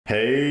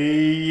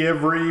Hey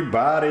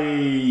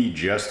everybody,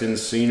 Justin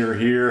Senior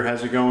here.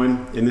 How's it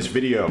going? In this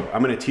video,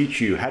 I'm going to teach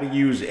you how to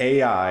use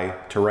AI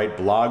to write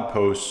blog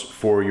posts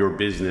for your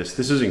business.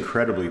 This is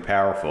incredibly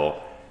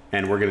powerful,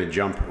 and we're going to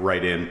jump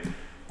right in.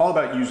 All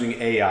about using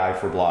AI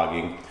for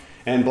blogging.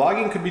 And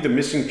blogging could be the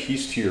missing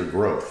piece to your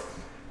growth.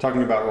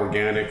 Talking about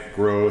organic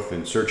growth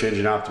and search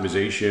engine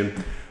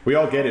optimization. We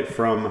all get it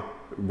from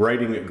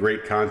writing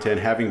great content,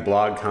 having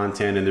blog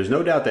content, and there's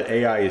no doubt that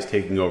AI is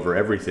taking over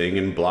everything,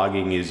 and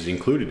blogging is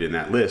included in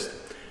that list.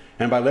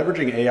 And by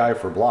leveraging AI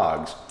for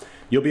blogs,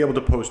 you'll be able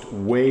to post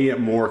way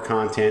more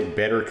content,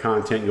 better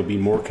content, you'll be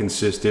more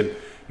consistent.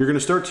 You're going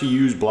to start to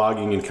use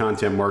blogging and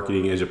content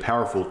marketing as a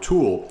powerful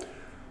tool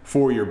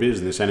for your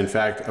business. And in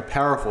fact, a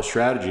powerful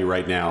strategy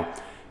right now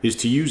is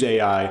to use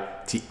AI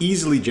to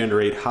easily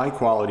generate high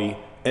quality,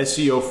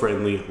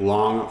 SEO-friendly,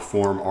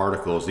 long-form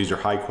articles. These are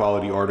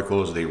high-quality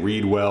articles. They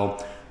read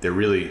well. They're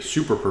really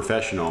super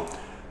professional.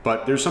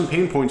 But there's some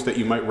pain points that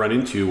you might run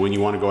into when you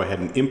want to go ahead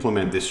and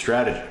implement this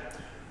strategy.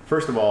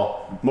 First of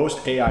all,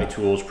 most AI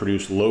tools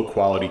produce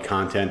low-quality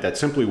content that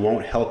simply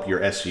won't help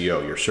your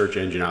SEO, your search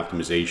engine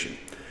optimization.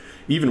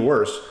 Even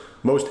worse,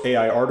 most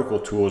AI article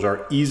tools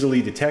are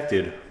easily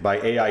detected by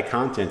AI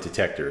content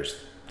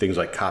detectors, things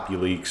like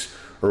CopyLeaks,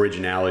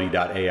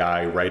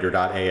 Originality.ai,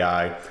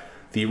 Writer.ai.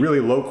 The really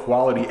low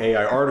quality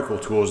AI article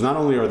tools, not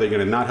only are they going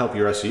to not help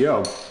your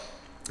SEO,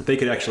 they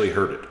could actually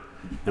hurt it.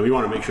 And we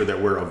want to make sure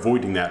that we're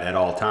avoiding that at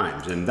all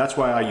times. And that's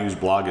why I use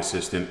Blog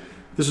Assistant.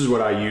 This is what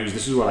I use.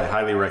 This is what I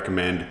highly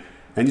recommend.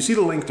 And you see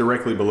the link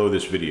directly below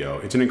this video.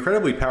 It's an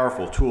incredibly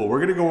powerful tool. We're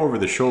going to go over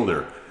the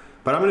shoulder,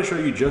 but I'm going to show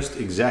you just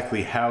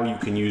exactly how you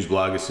can use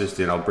Blog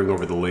Assistant. I'll bring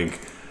over the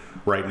link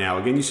right now.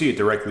 Again, you see it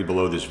directly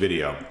below this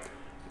video.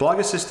 Blog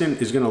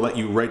Assistant is going to let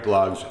you write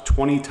blogs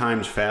 20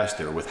 times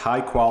faster with high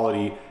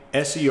quality,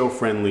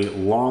 SEO-friendly,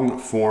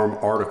 long-form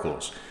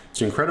articles.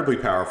 It's incredibly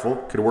powerful,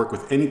 could work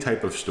with any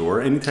type of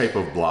store, any type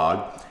of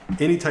blog,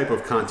 any type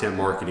of content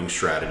marketing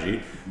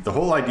strategy. The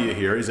whole idea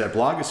here is that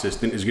Blog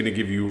Assistant is going to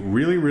give you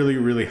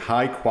really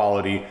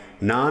high-quality,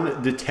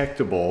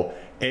 non-detectable,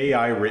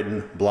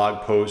 AI-written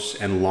blog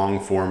posts and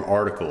long-form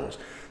articles.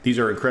 These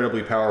are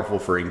incredibly powerful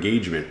for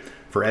engagement,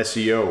 for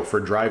SEO, for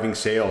driving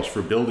sales,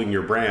 for building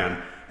your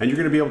brand, and you're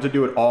going to be able to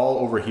do it all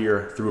over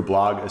here through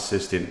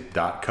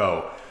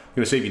blogassistant.co.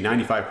 Going to save you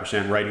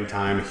 95% writing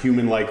time,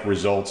 human-like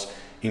results,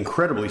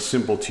 incredibly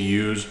simple to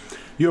use.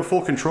 You have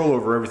full control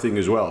over everything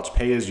as well. It's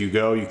pay as you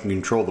go. You can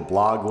control the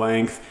blog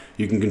length.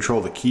 You can control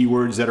the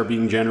keywords that are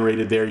being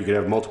generated there. You could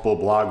have multiple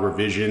blog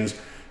revisions.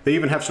 They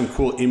even have some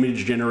cool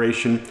image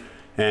generation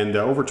and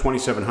over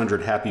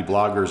 2,700 happy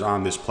bloggers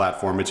on this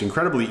platform. It's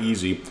incredibly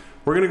easy.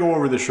 We're going to go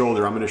over the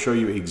shoulder. I'm going to show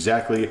you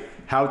exactly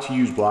how to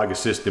use Blog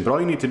Assistant, but all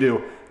you need to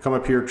do, come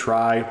up here,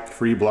 try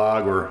free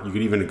blog, or you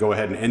could even go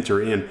ahead and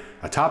enter in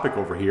a topic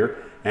over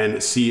here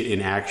and see it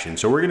in action.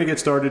 So we're going to get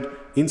started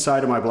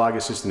inside of my Blog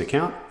Assistant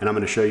account, and I'm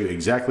going to show you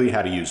exactly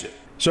how to use it.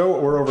 So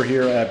we're over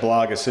here at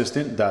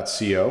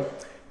blogassistant.co,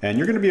 and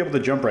you're going to be able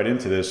to jump right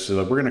into this.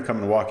 So we're going to come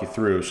and walk you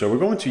through. So we're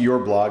going to your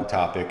blog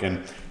topic,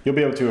 and you'll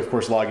be able to, of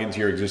course, log into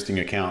your existing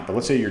account. But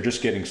let's say you're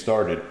just getting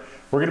started.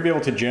 We're going to be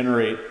able to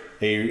generate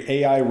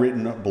a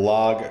AI-written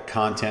blog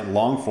content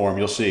long form.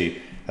 You'll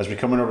see as we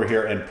come in over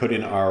here and put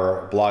in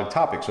our blog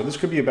topic. So this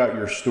could be about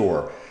your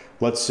store.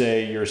 Let's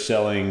say you're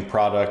selling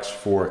products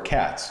for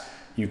cats.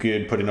 You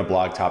could put in a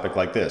blog topic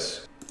like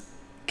this,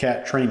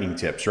 cat training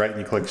tips, right? And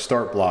you click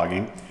start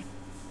blogging,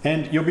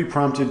 and you'll be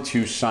prompted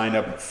to sign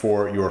up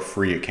for your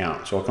free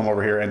account. So I'll come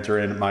over here, enter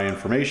in my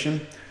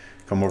information,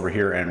 come over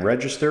here and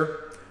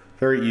register.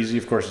 Very easy.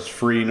 Of course, it's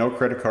free, no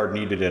credit card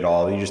needed at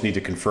all. You just need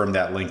to confirm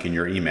that link in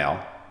your email,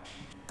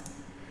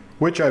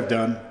 which I've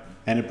done.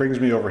 And it brings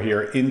me over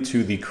here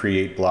into the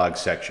create blog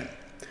section.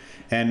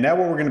 And now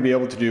what we're going to be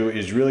able to do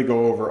is really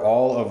go over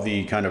all of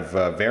the kind of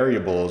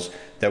variables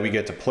that we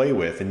get to play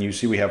with. And you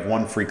see we have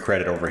one free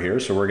credit over here.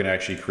 So we're going to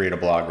actually create a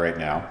blog right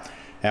now.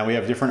 And we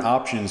have different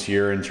options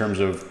here in terms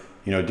of,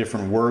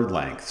 different word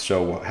length.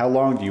 So how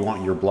long do you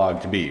want your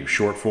blog to be?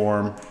 Short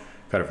form,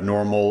 kind of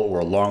normal,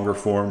 or a longer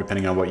form,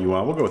 depending on what you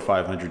want. We'll go with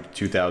 500 to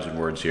 2,000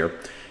 words here.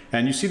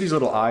 And you see these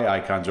little eye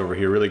icons over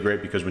here, really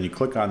great, because when you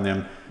click on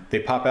them, they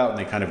pop out and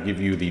they kind of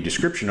give you the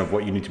description of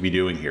what you need to be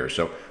doing here.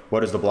 So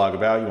what is the blog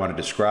about? You want to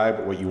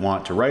describe what you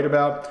want to write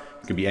about.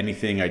 It could be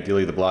anything,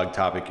 ideally the blog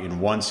topic in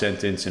one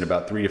sentence in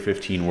about 3 to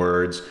 15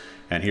 words.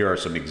 And here are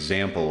some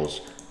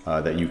examples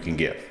that you can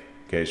give.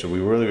 Okay, so we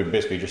really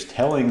basically just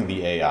telling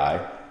the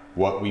AI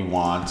what we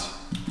want.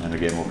 And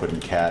again, we'll put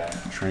in cat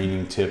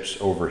training tips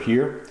over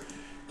here.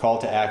 Call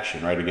to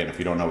action, right? Again, if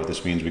you don't know what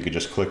this means, we could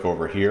just click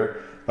over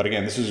here. But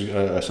again, this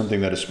is something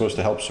that is supposed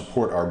to help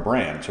support our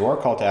brand. So our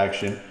call to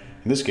action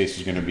in this case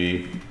is going to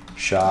be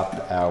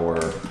shop our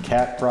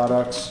cat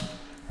products,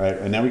 right?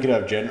 And then we could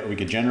have we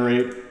could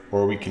generate,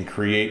 or we can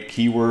create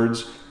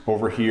keywords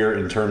over here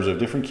in terms of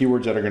different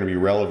keywords that are going to be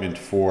relevant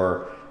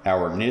for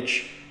our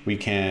niche. We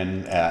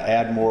can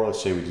add more.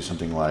 Let's say we do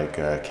something like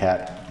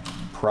cat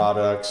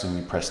products and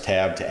you press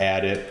tab to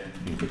add it.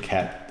 You can put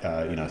cat,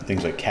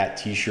 things like cat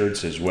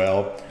t-shirts as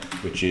well,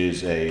 which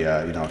is a,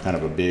 kind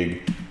of a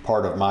big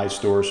part of my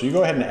store. So you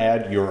go ahead and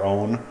add your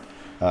own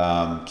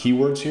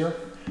keywords here,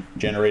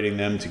 generating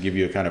them to give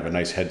you a kind of a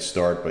nice head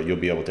start, but you'll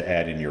be able to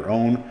add in your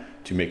own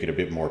to make it a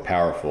bit more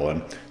powerful.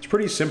 And it's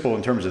pretty simple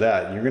in terms of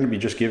that. You're going to be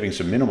just giving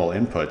some minimal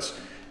inputs,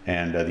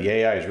 and the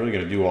AI is really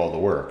going to do all the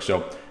work.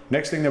 So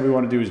next thing that we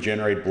want to do is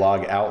generate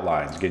blog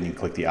outlines. Again, you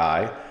click the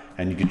I,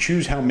 and you can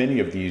choose how many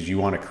of these you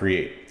want to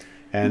create.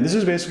 And this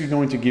is basically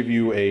going to give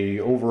you a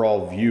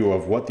overall view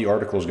of what the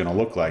article is going to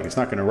look like. It's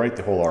not going to write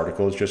the whole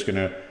article, it's just going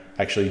to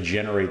actually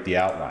generate the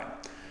outline.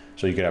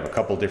 So you could have a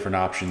couple different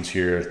options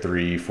here,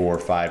 3, 4,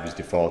 5 is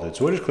defaulted.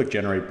 So we'll just click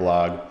generate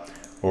blog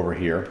over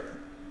here.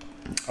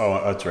 Oh,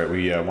 that's right,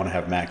 we want to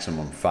have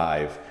maximum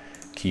 5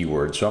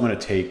 keywords. So I'm going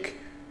to take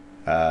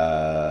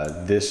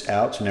this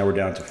out, so now we're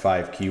down to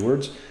 5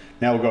 keywords.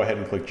 Now we'll go ahead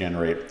and click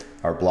generate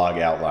our blog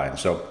outline.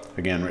 So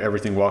again,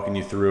 everything walking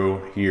you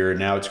through here,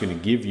 now it's going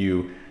to give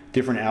you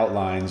different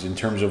outlines in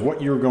terms of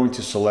what you're going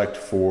to select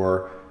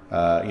for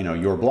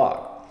your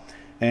blog.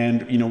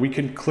 And we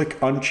can click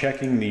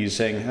unchecking these,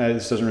 saying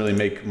this doesn't really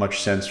make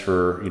much sense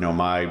for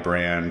my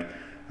brand.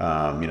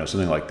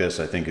 Something like this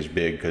I think is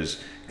big because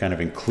it kind of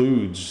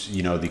includes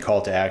the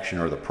call to action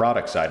or the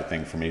product side of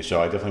thing for me.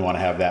 So I definitely want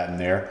to have that in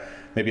there.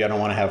 Maybe I don't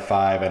want to have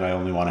 5 and I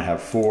only want to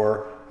have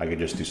 4. I could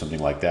just do something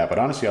like that. But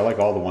honestly, I like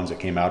all the ones that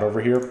came out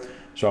over here.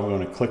 So I'm going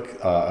to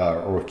click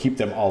or keep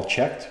them all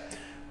checked.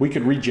 We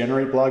could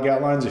regenerate blog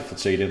outlines if,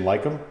 let's say, you didn't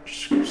like them.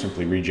 Just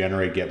simply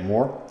regenerate, get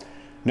more.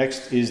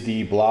 Next is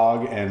the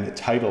blog and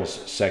titles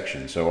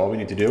section. So all we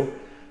need to do,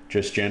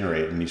 just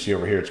generate. And you see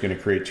over here, it's going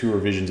to create 2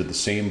 revisions of the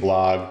same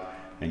blog.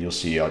 And you'll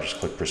see, I'll just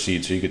click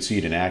proceed. So you can see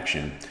it in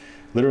action.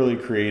 Literally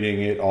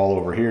creating it all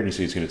over here. And you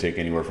see it's going to take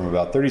anywhere from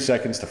about 30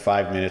 seconds to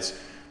 5 minutes.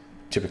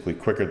 Typically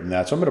quicker than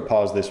that. So I'm going to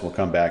pause this and we'll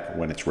come back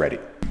when it's ready.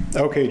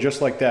 Okay,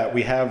 just like that,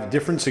 we have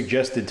different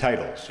suggested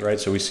titles, right?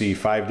 So we see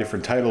 5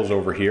 different titles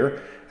over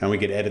here and we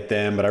could edit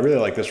them, but I really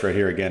like this right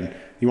here. Again,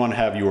 you want to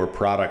have your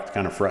product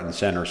kind of front and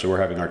center. So we're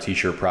having our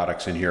t-shirt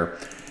products in here,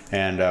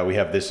 and we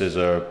have this as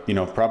a,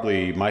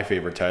 probably my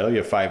favorite title. You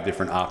have 5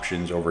 different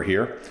options over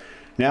here.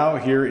 Now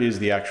here is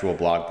the actual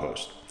blog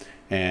post.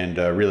 And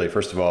really,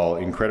 first of all,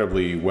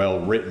 incredibly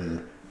well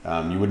written.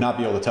 You would not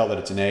be able to tell that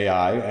it's an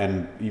AI,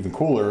 and even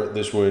cooler,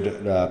 this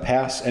would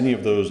pass any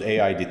of those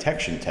AI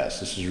detection tests.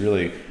 This is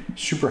really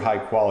super high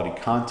quality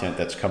content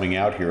that's coming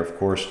out here, of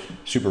course,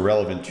 super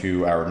relevant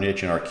to our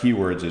niche and our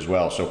keywords as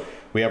well. So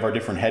we have our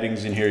different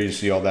headings in here, you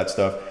see all that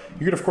stuff.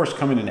 You could of course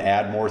come in and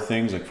add more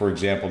things, like for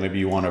example, maybe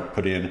you want to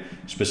put in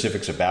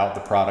specifics about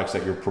the products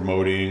that you're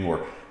promoting,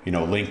 or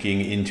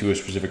linking into a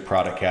specific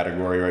product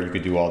category, right? You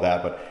could do all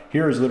that, but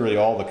here is literally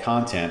all the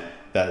content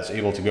that is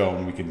able to go,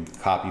 and we can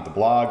copy the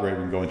blog, right?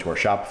 We can go into our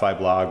Shopify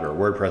blog or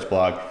WordPress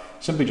blog,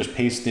 simply just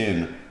paste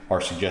in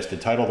our suggested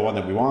title, the one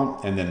that we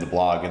want, and then the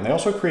blog. And they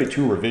also create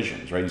 2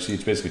 revisions, right? You see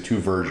it's basically 2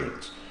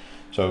 versions.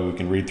 So we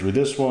can read through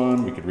this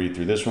one, we could read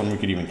through this one, we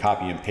could even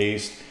copy and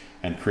paste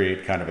and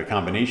create kind of a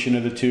combination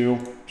of the 2.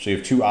 So you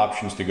have 2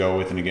 options to go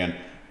with, and again,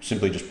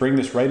 simply just bring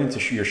this right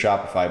into your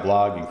Shopify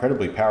blog,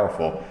 incredibly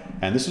powerful.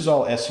 And this is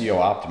all SEO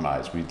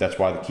optimized. That's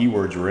why the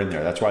keywords are in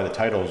there. That's why the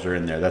titles are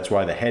in there. That's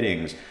why the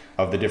headings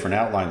of the different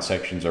outline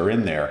sections are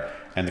in there.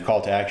 And the call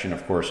to action,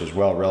 of course, is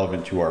well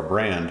relevant to our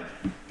brand.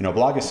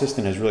 Blog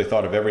Assistant has really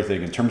thought of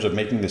everything in terms of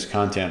making this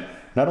content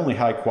not only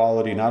high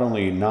quality, not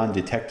only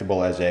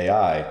non-detectable as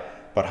AI,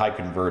 but high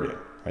converting.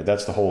 Right?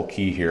 That's the whole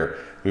key here.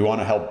 We want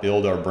to help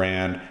build our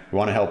brand. We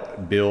want to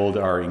help build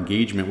our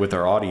engagement with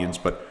our audience,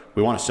 but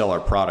we want to sell our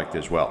product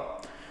as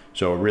well.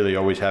 So really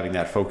always having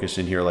that focus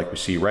in here, like we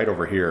see right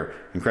over here,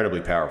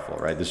 incredibly powerful,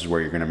 right? This is where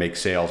you're going to make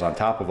sales on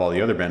top of all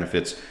the other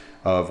benefits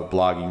of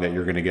blogging that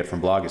you're going to get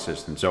from Blog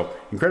Assistant. So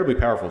incredibly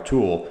powerful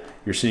tool.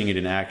 You're seeing it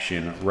in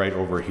action right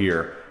over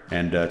here,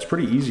 and it's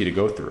pretty easy to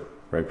go through,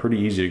 right? Pretty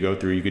easy to go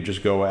through. You could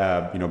just go,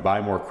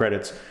 buy more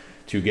credits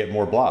to get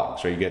more blogs.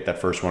 So you get that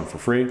first one for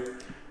free,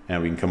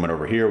 and we can come in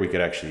over here. We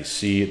could actually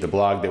see the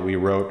blog that we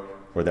wrote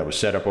or that was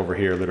set up over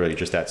here, literally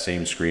just that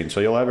same screen. So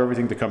you'll have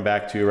everything to come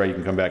back to, right? You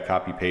can come back,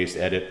 copy, paste,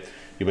 edit.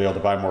 You'll be able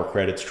to buy more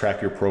credits,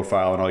 track your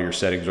profile and all your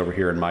settings over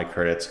here in My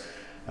Credits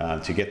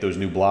to get those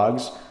new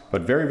blogs.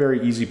 But very,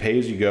 very easy, pay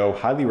as you go,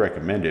 highly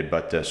recommended,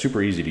 but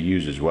super easy to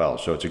use as well.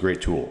 So it's a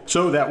great tool.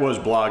 So that was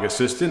Blog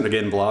Assistant.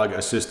 Again,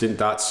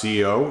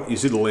 blogassistant.co. You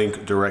see the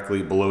link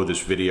directly below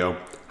this video.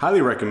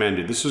 Highly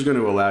recommended. This is going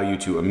to allow you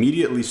to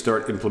immediately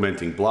start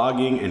implementing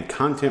blogging and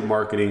content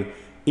marketing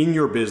in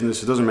your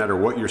business. It doesn't matter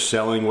what you're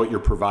selling, what you're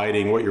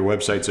providing, what your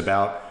website's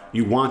about.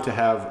 You want to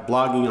have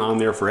blogging on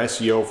there for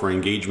SEO, for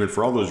engagement,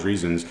 for all those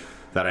reasons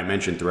that I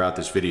mentioned throughout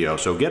this video.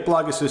 So get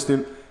Blog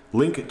Assistant.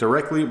 Link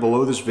directly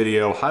below this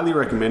video, highly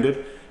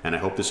recommended, and I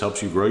hope this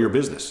helps you grow your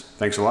business.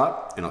 Thanks a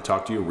lot, and I'll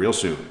talk to you real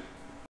soon.